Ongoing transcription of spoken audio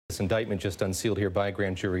This indictment just unsealed here by a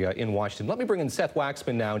grand jury in Washington. Let me bring in Seth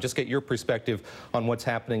Waxman now and just get your perspective on what's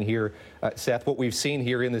happening here. Seth, what we've seen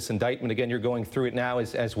here in this indictment, again, you're going through it now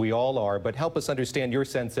as we all are, but help us understand your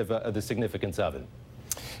sense of the significance of it.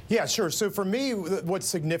 Yeah, sure. So for me, what's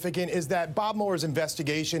significant is that Bob Mueller's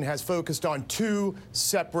investigation has focused on two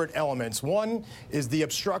separate elements. One is the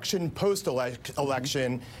obstruction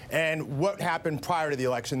post-election and what happened prior to the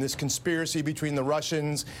election, this conspiracy between the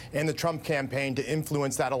Russians and the Trump campaign to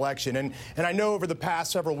influence that election. And I know over the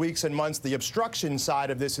past several weeks and months, the obstruction side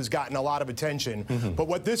of this has gotten a lot of attention. But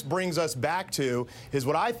what this brings us back to is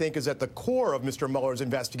what I think is at the core of Mr. Mueller's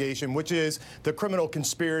investigation, which is the criminal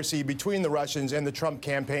conspiracy between the Russians and the Trump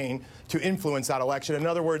campaign to influence that election. In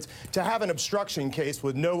other words, to have an obstruction case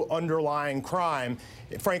with no underlying crime,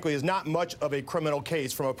 frankly, is not much of a criminal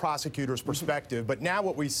case from a prosecutor's perspective. But now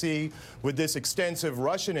what we see with this extensive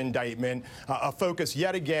Russian indictment, a focus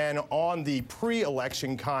yet again on the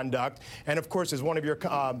pre-election conduct. And of course, as one of your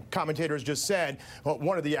commentators just said,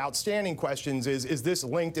 one of the outstanding questions is this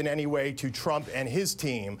linked in any way to Trump and his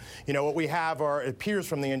team? You know, what we have are, it appears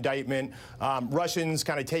from the indictment, Russians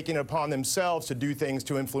kind of taking it upon themselves to do things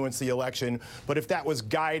to influence the election. But if that was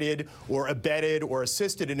guided or abetted or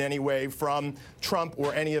assisted in any way from Trump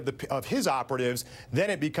or any of his operatives, then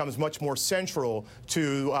it becomes much more central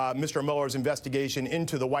to Mr. Mueller's investigation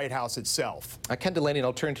into the White House itself. Ken Delaney,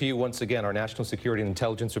 I'll turn to you once again, our national security and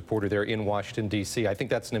intelligence reporter there in Washington, D.C. I think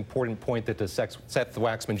that's an important point that Seth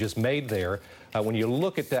Waxman just made there. When you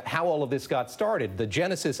look at how all of this got started, the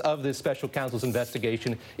genesis of this special counsel's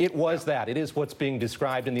investigation, it was that. It is what's being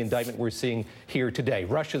described in the indictment we're seeing here today.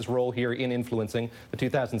 Russia's role here in influencing the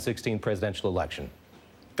 2016 presidential election.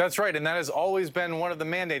 That's right, and that has always been one of the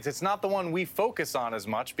mandates. It's not the one we focus on as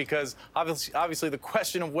much because obviously the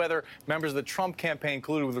question of whether members of the Trump campaign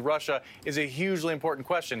colluded with Russia is a hugely important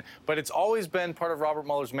question, but it's always been part of Robert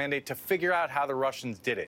Mueller's mandate to figure out how the Russians did it.